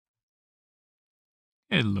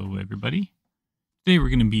Hello everybody. Today we're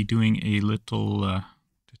going to be doing a little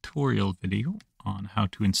tutorial video on how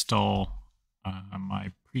to install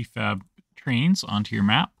my prefab trains onto your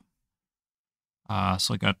map.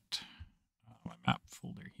 So I got my map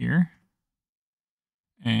folder here.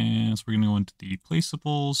 And so we're going to go into the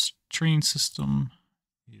placeables. Train system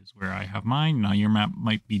is where I have mine. Now your map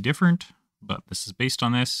might be different, but this is based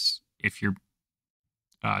on this. If your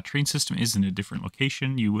train system is in a different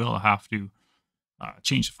location, you will have to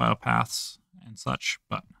change the file paths and such,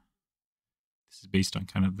 but this is based on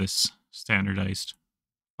kind of this standardized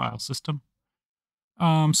file system.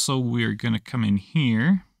 So we're going to come in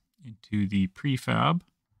here into the prefab.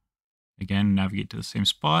 Again, navigate to the same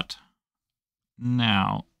spot.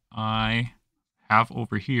 Now, I have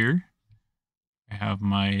over here, I have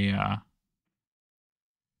my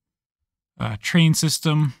train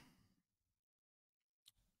system.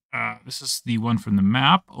 This is the one from the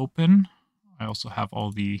map open. I also have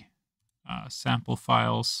all the sample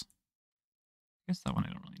files. I guess that one I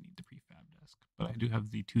don't really need the prefab desk, but I do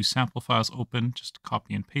have the two sample files open just to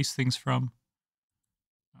copy and paste things from.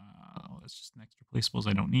 That's just an extra placeables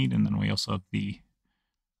I don't need. And then we also have the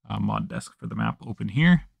mod desk for the map open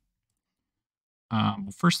here.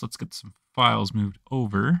 Well, first let's get some files moved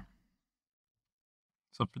over.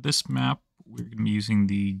 So for this map, we're going to be using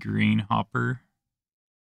the grain hopper.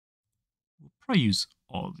 We'll probably use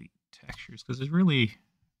all the textures because there's really,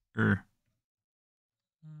 trying to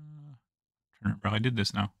remember how I did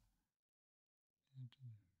this now.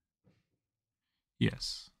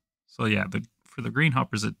 Yes. So yeah, for the grain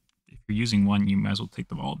hoppers, if you're using one, you might as well take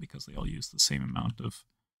them all because they all use the same amount of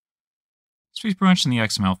space per inch, and the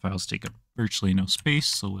XML files take up virtually no space.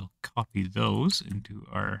 So we'll copy those into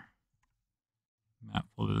our map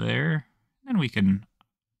folder there. And we can,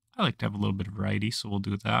 I like to have a little bit of variety, so we'll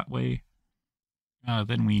do it that way.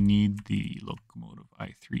 Then we need the locomotive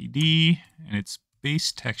i3D and its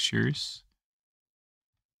base textures.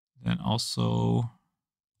 Then also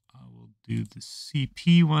we'll do the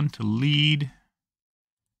CP one to lead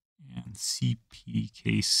and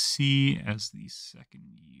CPKC as the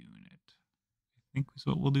second unit. I think is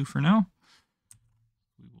what we'll do for now.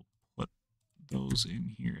 We will put those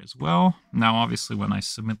in here as well. Now, obviously, when I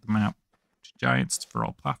submit the map to Giants for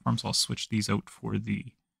all platforms, I'll switch these out for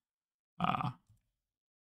the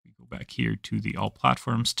we go back here to the all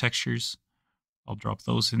platforms textures. I'll drop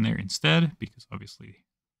those in there instead because obviously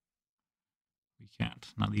we can't.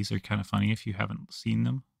 Now these are kind of funny if you haven't seen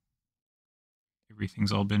them.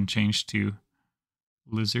 Everything's all been changed to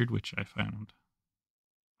Lizard, which I found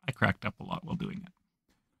I cracked up a lot while doing it.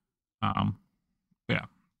 Yeah.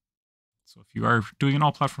 So if you are doing an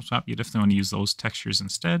all platforms map, you definitely want to use those textures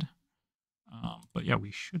instead. But yeah, we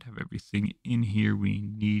should have everything in here we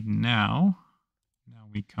need now. Now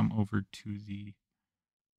we come over to the,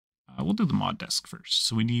 we'll do the mod desk first.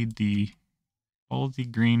 So we need all the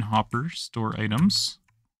grain hopper store items.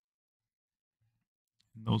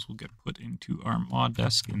 And those will get put into our mod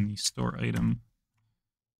desk in the store item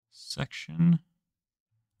section.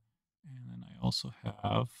 And then I also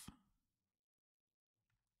have,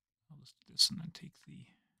 I'll just do this and then take the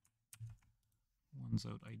ones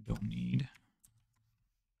out I don't need.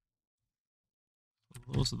 So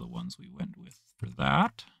those are the ones we went with for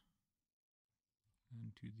that.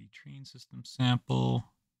 And to the train system sample.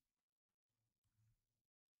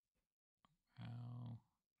 Oh,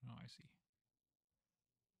 I see.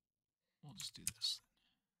 We'll just do this.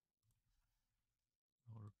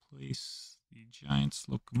 I'll replace the Giants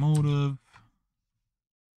locomotive.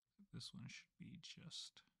 This one should be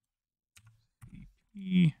just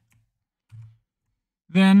CP.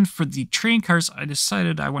 Then for the train cars, I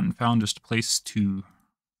decided I went and found just a place to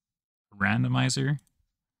randomizer.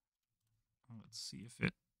 Let's see if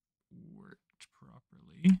it worked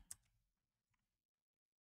properly.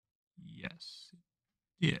 Yes,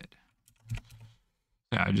 it did.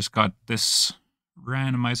 Yeah, I just got this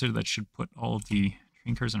randomizer that should put all of the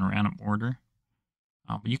train cars in a random order.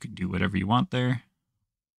 But you can do whatever you want there.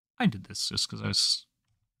 I did this just because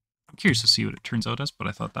I'm curious to see what it turns out as, but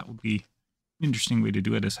I thought that would be an interesting way to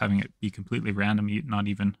do it, is having it be completely random, not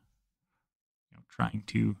even trying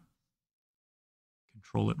to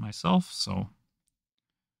control it myself. So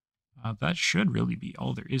that should really be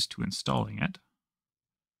all there is to installing it.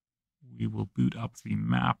 We will boot up the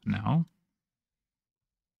map now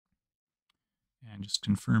and just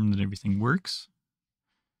confirm that everything works.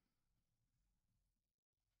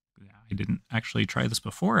 Yeah, I didn't actually try this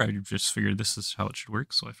before. I just figured this is how it should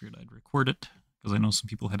work, so I figured I'd record it because I know some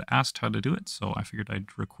people had asked how to do it, so I figured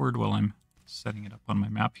I'd record while I'm setting it up on my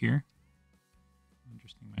map here.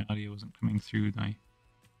 Interesting, my audio wasn't coming through my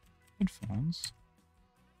headphones.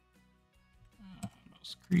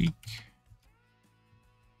 Mouse Creek.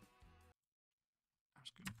 I'm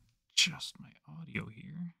just going to adjust my audio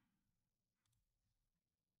here.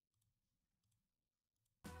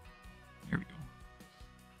 There we go.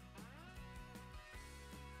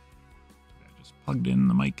 I just plugged in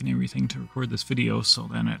the mic and everything to record this video, so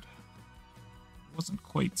then it wasn't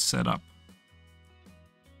quite set up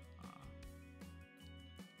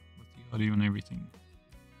with the audio and everything.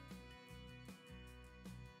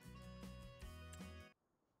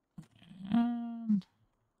 And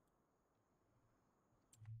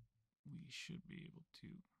we should be able to.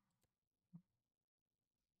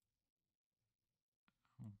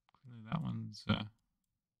 Oh, clearly that one's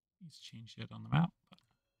needs changed yet on the map. But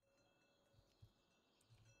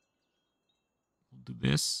we'll do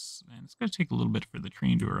this, and it's going to take a little bit for the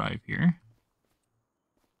train to arrive here.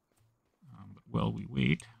 But while we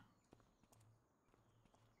wait,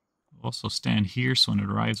 we'll also stand here so when it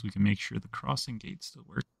arrives, we can make sure the crossing gates still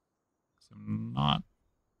work. So I'm not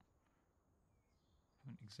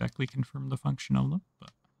haven't exactly confirmed the function of them,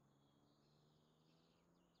 but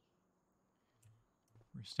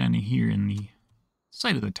we're standing here in the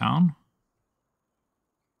site of the town.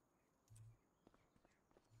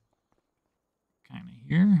 Kind of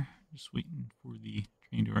here, just waiting for the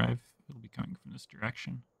train to arrive. It'll be coming from this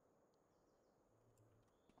direction.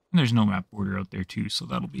 And there's no map border out there too, so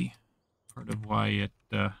that'll be part of why it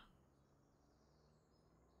oh,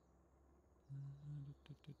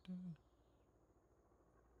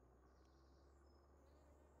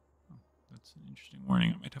 that's an interesting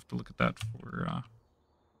warning. I might have to look at that for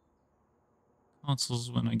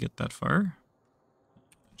consoles when I get that far.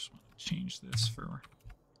 I just want to change this for...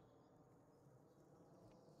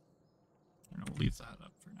 No, we'll leave that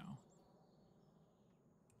up for now.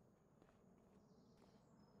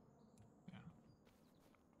 Yeah.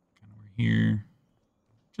 Kind of we're here.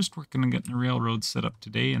 Just working on getting the railroad set up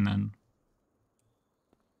today, and then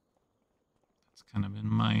that's kind of been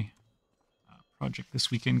my project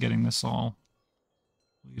this weekend, getting this all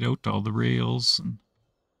laid out, all the rails and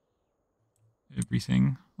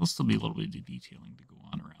everything. There'll still be a little bit of detailing to go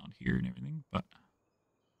on around here and everything, but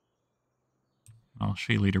I'll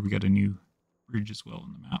show you later. We got a new bridge as well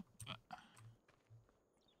on the map, but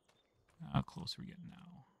how close are we getting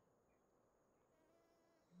now?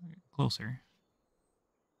 We're getting closer.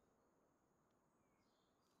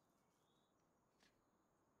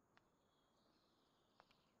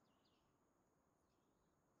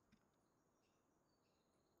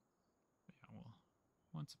 Yeah, well,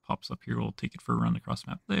 once it pops up here, we'll take it for a run across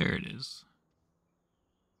the map. There it is.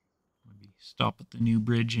 Maybe stop at the new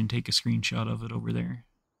bridge and take a screenshot of it over there.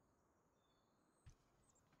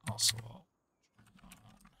 Also, I'll turn on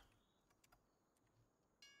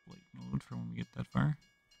flight mode for when we get that far.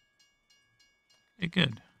 Okay,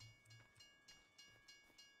 good.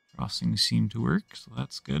 Crossings seem to work, so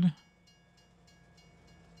that's good.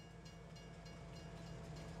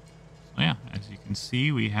 So yeah, as you can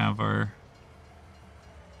see, we have our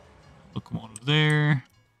locomotive there.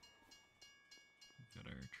 We've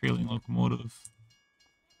got our trailing locomotive.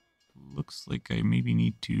 Looks like I maybe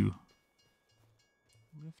need to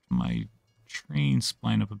lift my train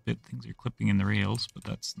spline up a bit. Things are clipping in the rails, but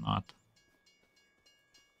that's not...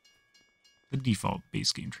 The default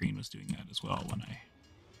base game train was doing that as well when I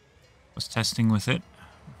was testing with it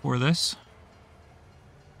before this.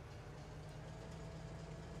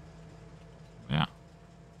 Yeah.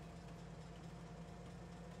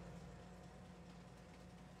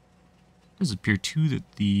 It does appear too that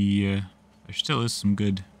the there still is some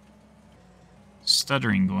good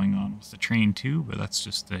stuttering going on with the train too, but that's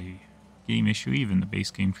just a game issue. Even the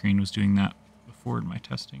base game train was doing that before in my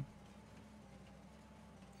testing.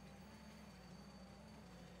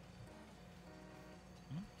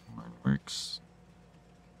 Yeah, it works.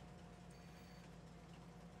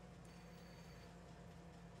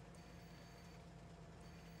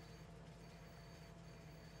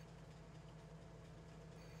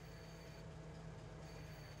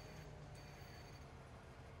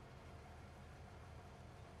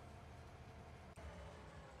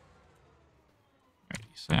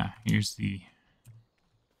 So yeah, here's the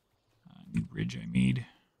new bridge I made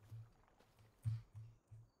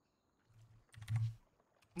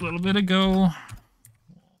a little bit ago. We'll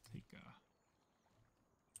take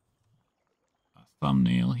a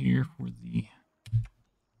thumbnail here for the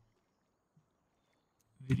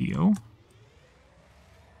video.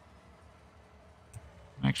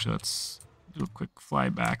 Actually, let's do a quick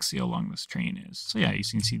flyback, see how long this train is. So yeah, you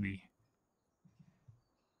can see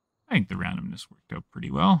I think the randomness worked out pretty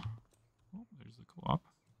well. Oh, there's the co-op.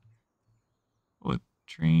 Oh, the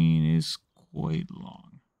train is quite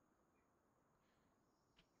long.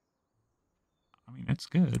 I mean, it's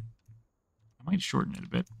good. I might shorten it a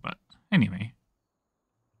bit, but anyway.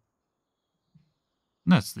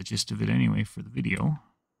 That's the gist of it anyway for the video.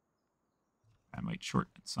 I might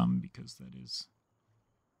shorten it some because that is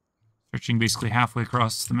stretching basically halfway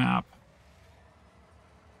across the map.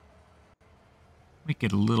 Might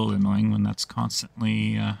get a little annoying when that's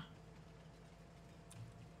constantly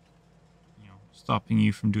stopping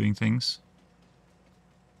you from doing things,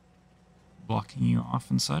 blocking you off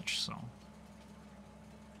and such, so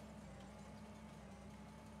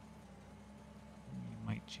you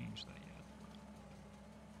might change that yet.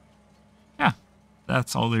 Yeah,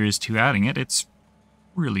 that's all there is to adding it. It's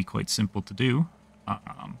really quite simple to do.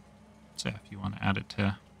 So if you want to add it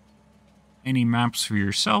to any maps for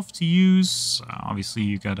yourself to use, obviously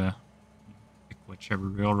you gotta pick whichever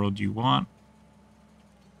railroad you want.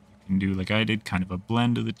 You can do like I did, kind of a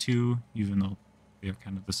blend of the two, even though they're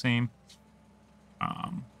kind of the same.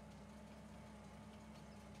 Yeah.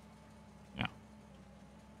 Yeah,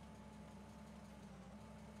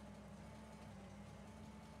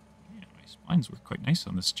 my splines work quite nice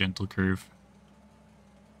on this gentle curve.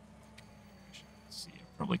 Let's see, I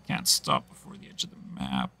probably can't stop before the edge of the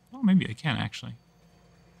map. Oh, maybe I can actually.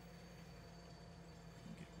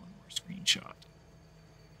 Get one more screenshot.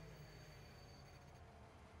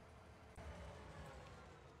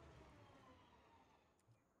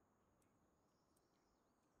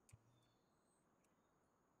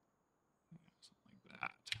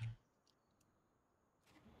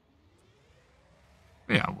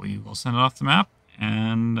 Yeah, we will send it off the map,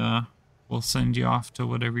 and we'll send you off to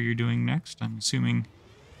whatever you're doing next. I'm assuming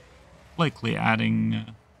likely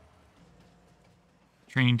adding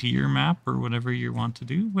train to your map or whatever you want to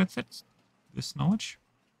do with it, this knowledge.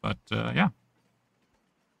 But yeah,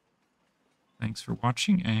 thanks for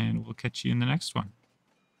watching, and we'll catch you in the next one.